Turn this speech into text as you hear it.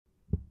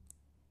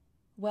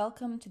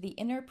Welcome to the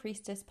Inner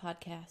Priestess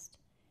podcast,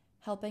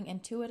 helping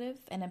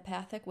intuitive and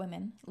empathic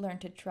women learn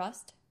to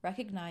trust,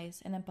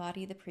 recognize, and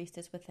embody the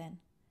priestess within.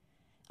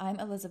 I'm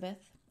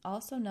Elizabeth,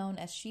 also known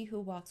as She Who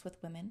Walks with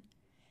Women,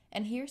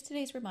 and here's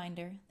today's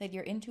reminder that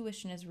your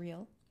intuition is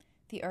real,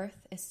 the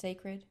earth is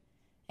sacred,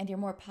 and you're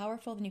more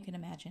powerful than you can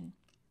imagine.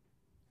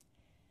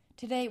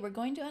 Today, we're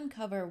going to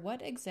uncover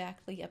what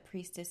exactly a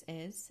priestess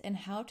is and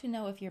how to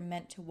know if you're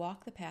meant to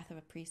walk the path of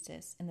a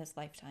priestess in this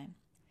lifetime.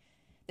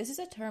 This is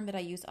a term that I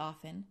use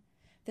often.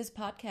 This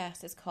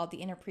podcast is called the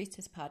Inner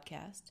Priestess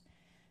Podcast,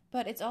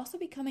 but it's also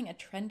becoming a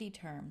trendy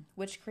term,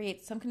 which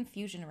creates some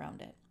confusion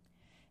around it.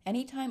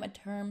 Anytime a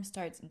term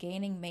starts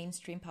gaining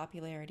mainstream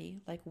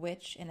popularity, like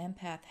witch and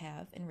empath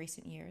have in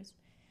recent years,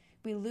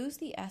 we lose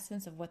the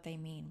essence of what they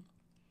mean.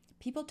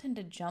 People tend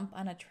to jump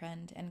on a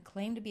trend and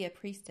claim to be a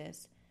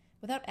priestess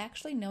without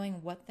actually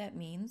knowing what that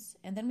means,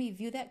 and then we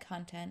view that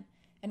content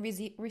and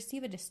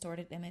receive a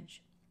distorted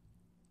image.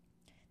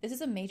 This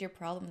is a major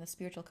problem in the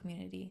spiritual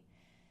community.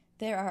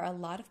 There are a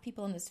lot of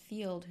people in this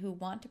field who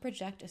want to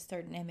project a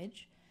certain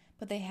image,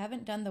 but they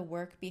haven't done the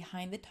work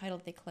behind the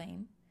title they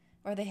claim,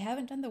 or they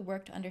haven't done the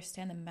work to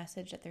understand the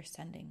message that they're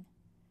sending.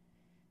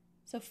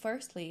 So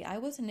firstly, I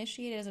was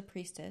initiated as a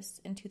priestess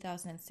in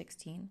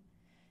 2016,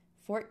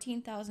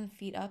 14,000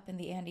 feet up in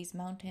the Andes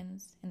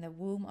Mountains, in the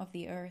womb of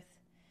the earth,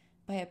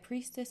 by a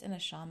priestess and a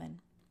shaman.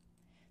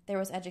 There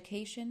was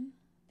education,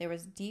 there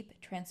was deep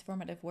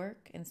transformative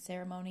work and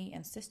ceremony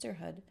and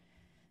sisterhood,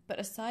 but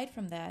aside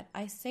from that,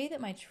 I say that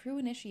my true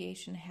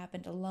initiation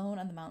happened alone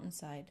on the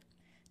mountainside,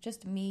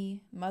 just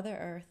me, Mother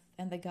Earth,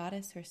 and the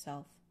goddess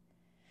herself.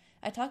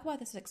 I talk about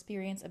this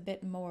experience a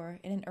bit more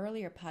in an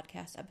earlier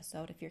podcast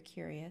episode if you're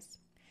curious,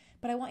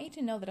 but I want you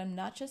to know that I'm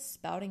not just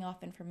spouting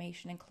off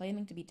information and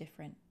claiming to be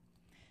different.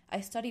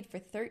 I studied for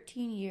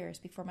 13 years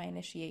before my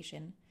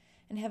initiation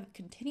and have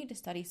continued to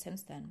study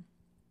since then.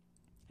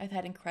 I've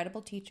had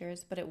incredible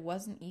teachers, but it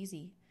wasn't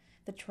easy.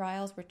 The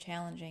trials were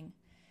challenging.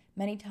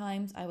 Many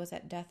times I was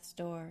at death's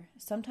door,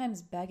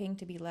 sometimes begging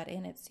to be let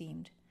in, it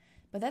seemed.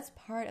 But that's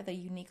part of the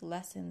unique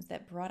lessons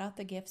that brought out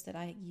the gifts that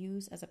I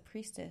use as a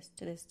priestess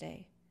to this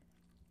day.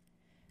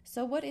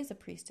 So what is a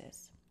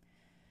priestess?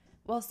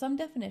 Well, some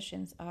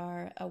definitions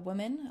are a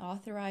woman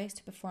authorized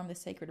to perform the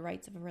sacred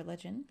rites of a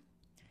religion,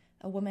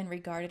 a woman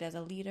regarded as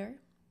a leader,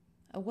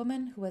 a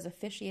woman who has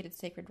officiated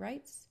sacred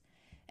rites,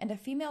 and a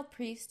female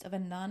priest of a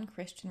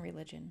non-Christian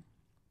religion.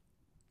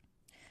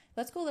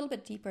 Let's go a little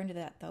bit deeper into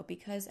that, though,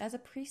 because as a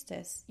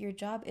priestess, your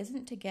job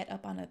isn't to get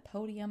up on a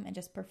podium and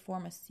just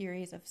perform a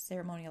series of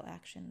ceremonial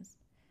actions.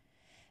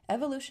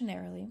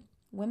 Evolutionarily,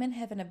 women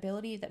have an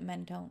ability that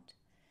men don't.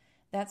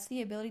 That's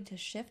the ability to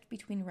shift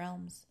between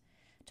realms,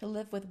 to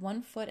live with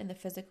one foot in the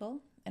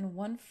physical and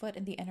one foot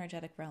in the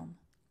energetic realm.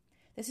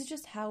 This is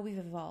just how we've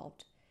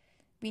evolved.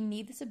 We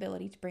need this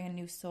ability to bring a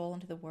new soul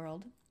into the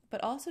world,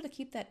 but also to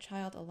keep that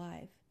child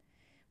alive.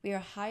 We are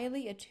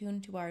highly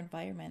attuned to our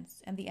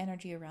environments and the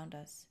energy around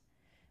us.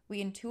 We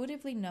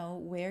intuitively know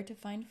where to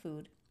find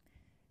food,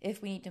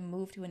 if we need to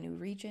move to a new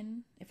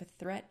region, if a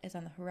threat is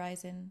on the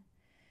horizon.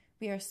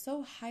 We are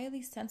so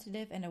highly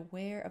sensitive and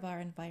aware of our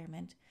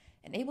environment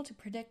and able to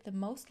predict the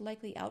most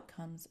likely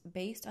outcomes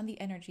based on the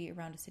energy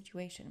around a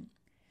situation.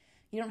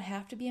 You don't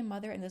have to be a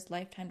mother in this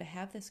lifetime to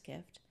have this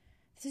gift.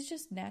 This is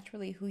just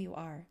naturally who you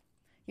are.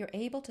 You're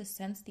able to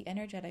sense the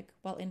energetic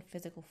while in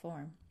physical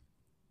form.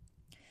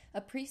 A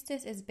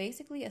priestess is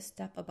basically a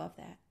step above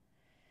that.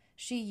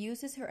 She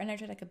uses her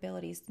energetic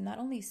abilities to not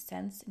only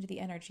sense into the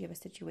energy of a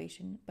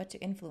situation, but to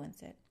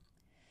influence it.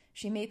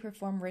 She may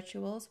perform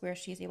rituals where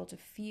she is able to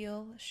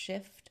feel,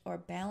 shift, or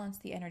balance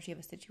the energy of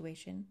a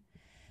situation,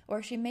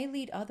 or she may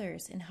lead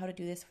others in how to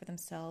do this for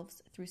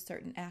themselves through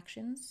certain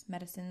actions,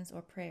 medicines,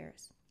 or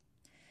prayers.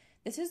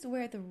 This is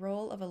where the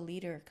role of a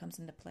leader comes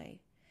into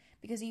play,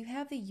 because you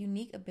have the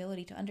unique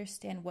ability to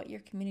understand what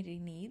your community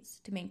needs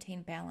to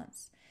maintain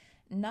balance,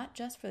 not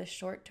just for the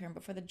short term,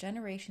 but for the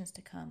generations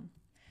to come.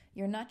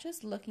 You're not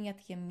just looking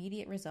at the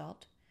immediate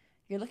result,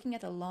 you're looking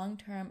at the long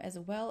term as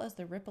well as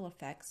the ripple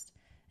effects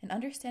and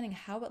understanding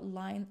how it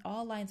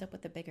all lines up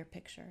with the bigger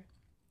picture.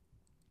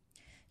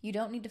 You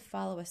don't need to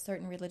follow a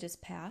certain religious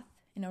path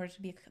in order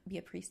to be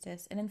a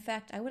priestess, and in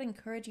fact, I would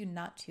encourage you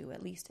not to,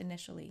 at least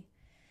initially,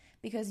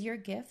 because your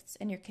gifts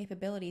and your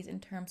capabilities in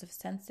terms of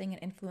sensing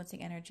and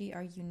influencing energy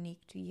are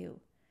unique to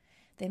you.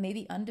 They may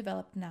be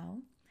undeveloped now,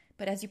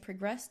 but as you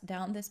progress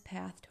down this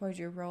path towards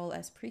your role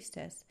as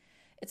priestess,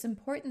 it's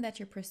important that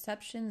your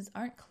perceptions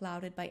aren't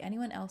clouded by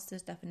anyone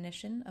else's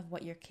definition of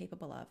what you're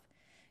capable of.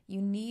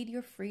 You need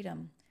your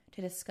freedom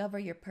to discover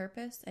your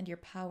purpose and your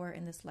power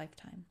in this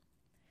lifetime.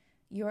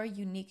 Your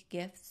unique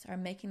gifts are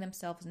making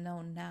themselves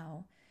known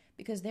now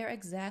because they're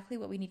exactly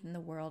what we need in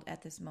the world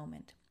at this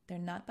moment. They're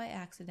not by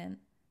accident,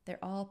 they're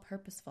all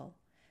purposeful,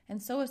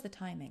 and so is the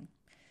timing.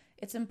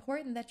 It's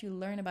important that you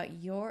learn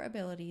about your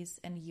abilities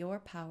and your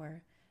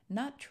power,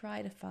 not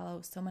try to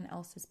follow someone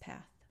else's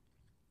path.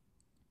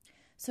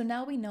 So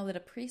now we know that a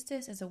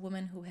priestess is a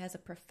woman who has a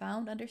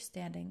profound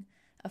understanding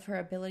of her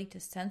ability to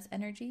sense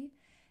energy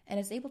and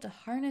is able to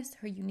harness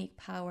her unique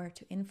power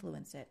to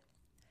influence it.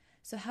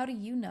 So how do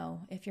you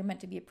know if you're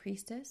meant to be a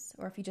priestess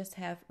or if you just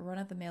have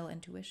run-of-the-mill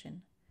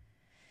intuition?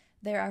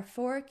 There are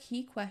three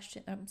key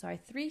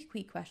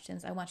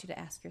questions I want you to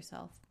ask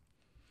yourself.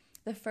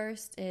 The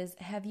first is,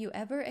 have you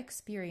ever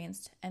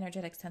experienced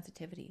energetic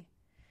sensitivity?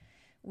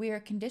 We are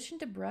conditioned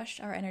to brush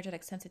our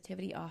energetic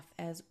sensitivity off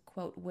as,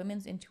 quote,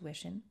 women's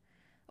intuition,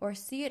 or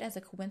see it as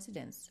a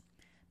coincidence.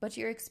 But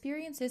your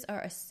experiences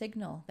are a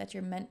signal that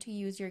you're meant to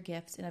use your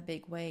gifts in a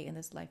big way in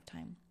this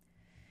lifetime.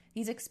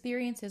 These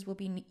experiences will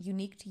be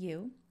unique to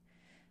you.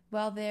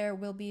 While there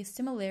will be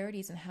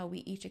similarities in how we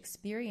each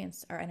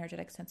experience our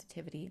energetic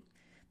sensitivity,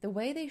 the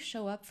way they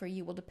show up for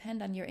you will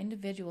depend on your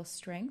individual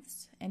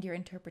strengths and your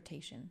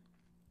interpretation.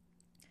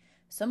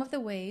 Some of the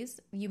ways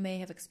you may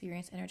have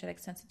experienced energetic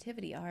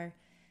sensitivity are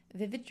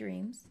vivid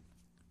dreams,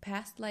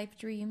 past life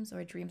dreams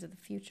or dreams of the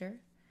future,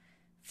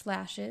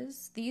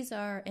 flashes. These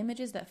are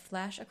images that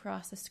flash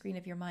across the screen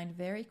of your mind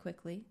very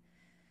quickly.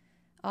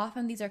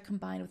 Often these are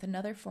combined with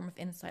another form of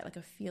insight like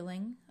a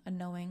feeling, a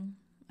knowing,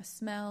 a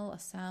smell, a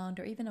sound,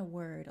 or even a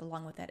word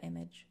along with that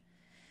image.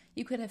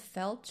 You could have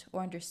felt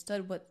or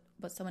understood what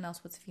someone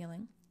else was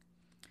feeling.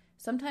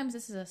 Sometimes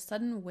this is a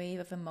sudden wave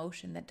of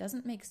emotion that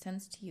doesn't make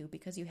sense to you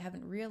because you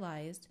haven't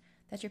realized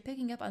that you're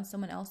picking up on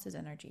someone else's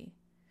energy.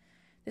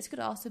 This could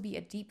also be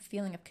a deep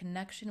feeling of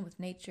connection with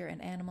nature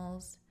and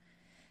animals.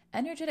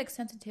 Energetic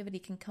sensitivity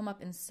can come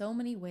up in so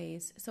many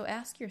ways, so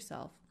ask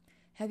yourself,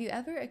 have you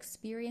ever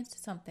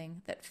experienced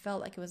something that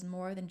felt like it was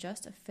more than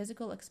just a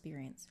physical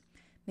experience,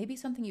 maybe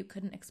something you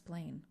couldn't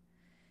explain?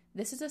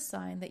 This is a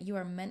sign that you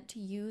are meant to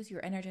use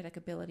your energetic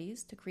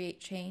abilities to create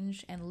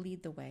change and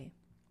lead the way.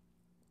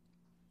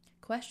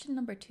 Question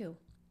number 2.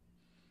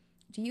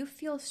 Do you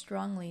feel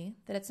strongly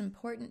that it's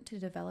important to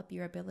develop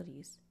your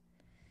abilities?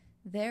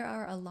 There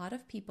are a lot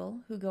of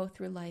people who go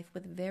through life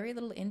with very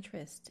little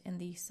interest in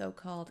the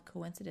so-called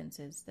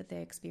coincidences that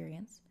they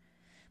experience,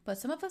 but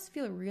some of us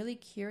feel really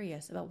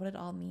curious about what it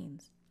all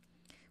means.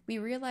 We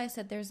realize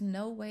that there's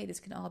no way this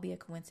can all be a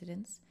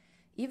coincidence,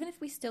 even if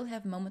we still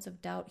have moments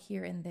of doubt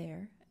here and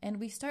there, and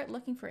we start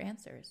looking for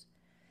answers.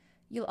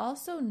 You'll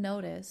also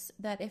notice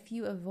that if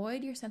you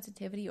avoid your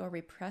sensitivity or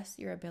repress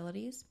your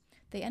abilities,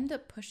 they end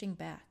up pushing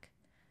back.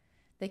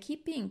 They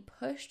keep being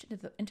pushed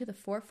into the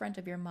forefront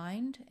of your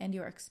mind and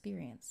your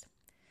experience.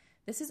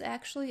 This is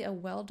actually a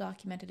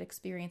well-documented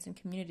experience in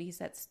communities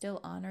that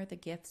still honor the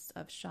gifts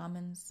of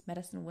shamans,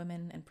 medicine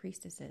women, and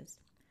priestesses.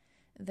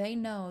 They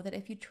know that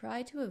if you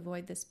try to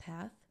avoid this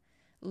path,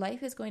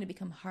 life is going to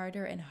become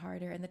harder and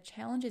harder, and the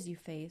challenges you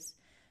face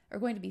are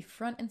going to be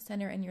front and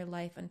center in your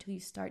life until you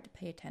start to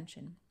pay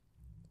attention.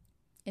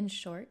 In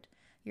short,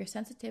 your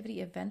sensitivity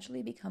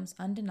eventually becomes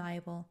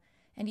undeniable,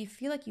 and you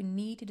feel like you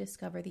need to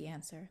discover the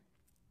answer.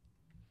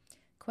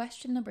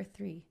 Question number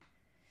 3.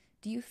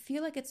 Do you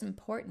feel like it's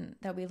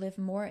important that we live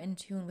more in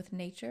tune with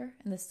nature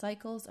and the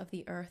cycles of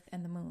the earth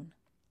and the moon?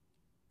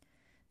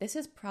 This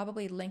is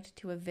probably linked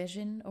to a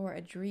vision or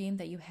a dream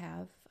that you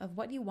have of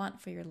what you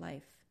want for your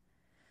life,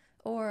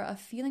 or a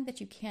feeling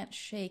that you can't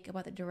shake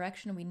about the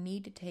direction we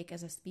need to take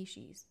as a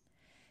species.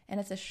 And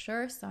it's a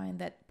sure sign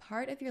that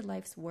part of your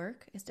life's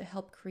work is to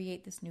help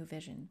create this new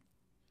vision,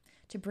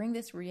 to bring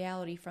this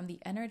reality from the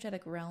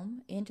energetic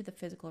realm into the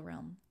physical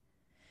realm.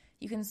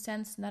 You can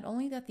sense not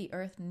only that the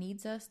earth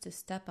needs us to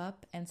step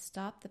up and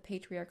stop the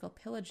patriarchal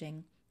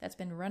pillaging that's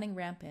been running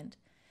rampant,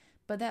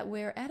 but that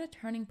we're at a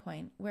turning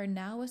point where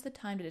now is the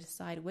time to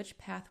decide which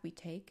path we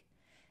take,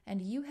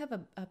 and you have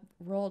a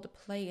role to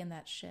play in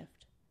that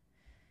shift.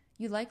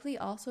 You likely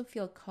also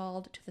feel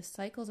called to the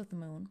cycles of the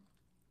moon,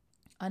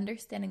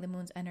 understanding the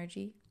moon's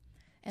energy,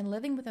 and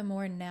living with a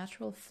more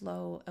natural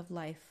flow of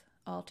life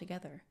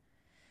altogether.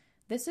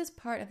 This is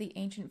part of the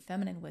ancient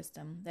feminine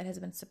wisdom that has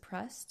been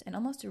suppressed and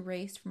almost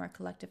erased from our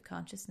collective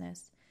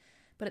consciousness,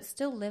 but it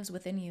still lives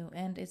within you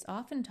and is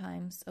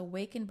oftentimes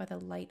awakened by the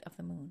light of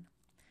the moon.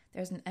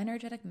 There's an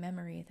energetic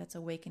memory that's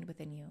awakened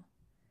within you.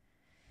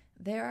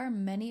 There are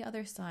many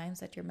other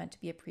signs that you're meant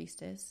to be a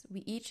priestess.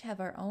 We each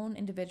have our own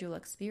individual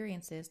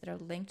experiences that are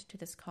linked to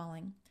this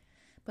calling,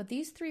 but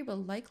these 3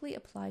 will likely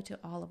apply to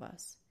all of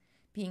us: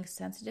 being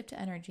sensitive to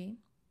energy,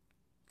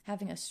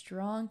 having a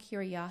strong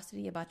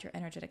curiosity about your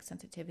energetic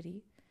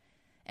sensitivity,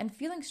 and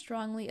feeling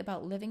strongly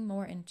about living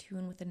more in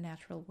tune with the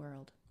natural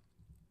world.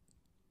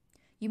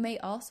 You may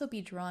also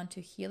be drawn to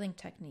healing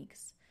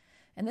techniques,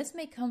 and this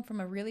may come from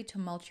a really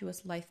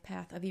tumultuous life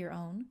path of your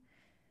own,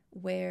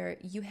 where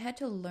you had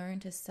to learn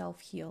to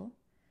self-heal,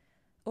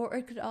 or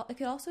it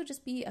could also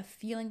just be a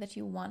feeling that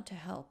you want to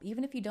help,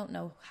 even if you don't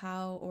know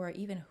how or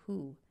even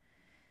who.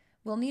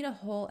 We'll need a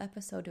whole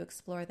episode to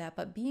explore that,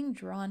 but being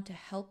drawn to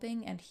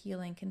helping and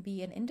healing can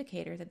be an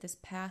indicator that this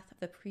path of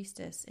the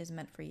priestess is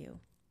meant for you.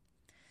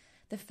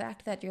 The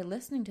fact that you're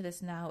listening to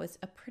this now is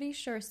a pretty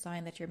sure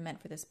sign that you're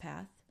meant for this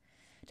path,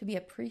 to be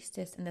a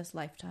priestess in this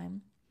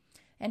lifetime,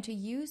 and to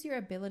use your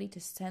ability to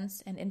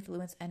sense and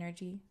influence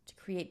energy to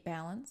create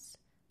balance,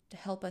 to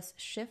help us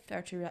shift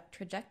our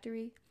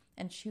trajectory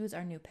and choose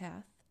our new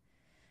path,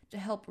 to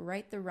help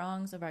right the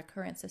wrongs of our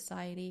current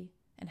society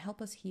and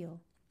help us heal.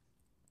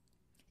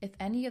 If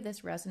any of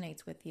this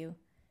resonates with you,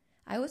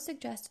 I would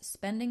suggest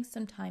spending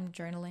some time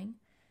journaling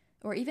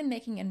or even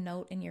making a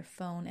note in your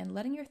phone and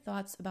letting your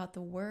thoughts about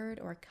the word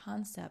or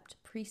concept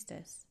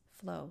priestess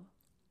flow.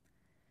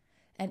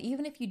 And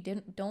even if you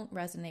don't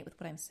resonate with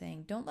what I'm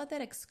saying, don't let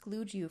that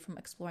exclude you from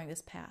exploring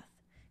this path.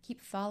 Keep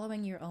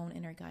following your own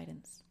inner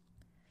guidance.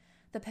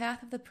 The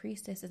path of the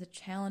priestess is a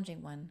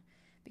challenging one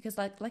because,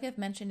 like I've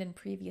mentioned in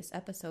previous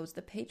episodes,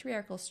 the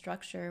patriarchal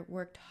structure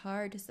worked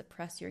hard to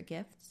suppress your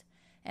gifts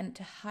and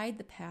to hide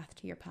the path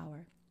to your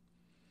power.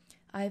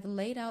 I've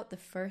laid out the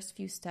first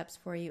few steps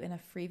for you in a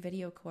free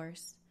video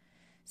course.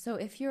 So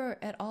if you're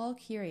at all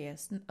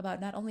curious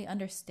about not only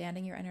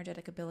understanding your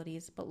energetic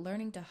abilities, but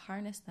learning to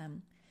harness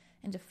them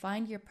and to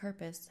find your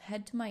purpose,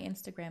 head to my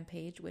Instagram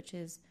page, which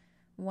is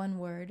one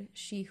word,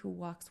 She Who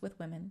Walks with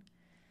Women.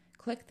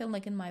 Click the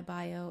link in my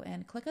bio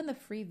and click on the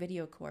free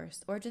video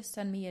course, or just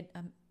send me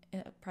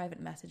a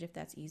private message if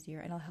that's easier,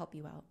 and I'll help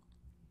you out.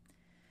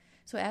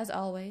 So as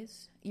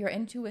always, your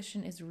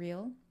intuition is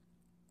real,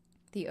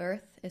 the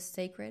earth is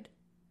sacred,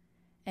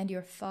 and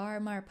you're far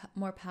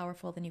more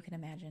powerful than you can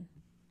imagine.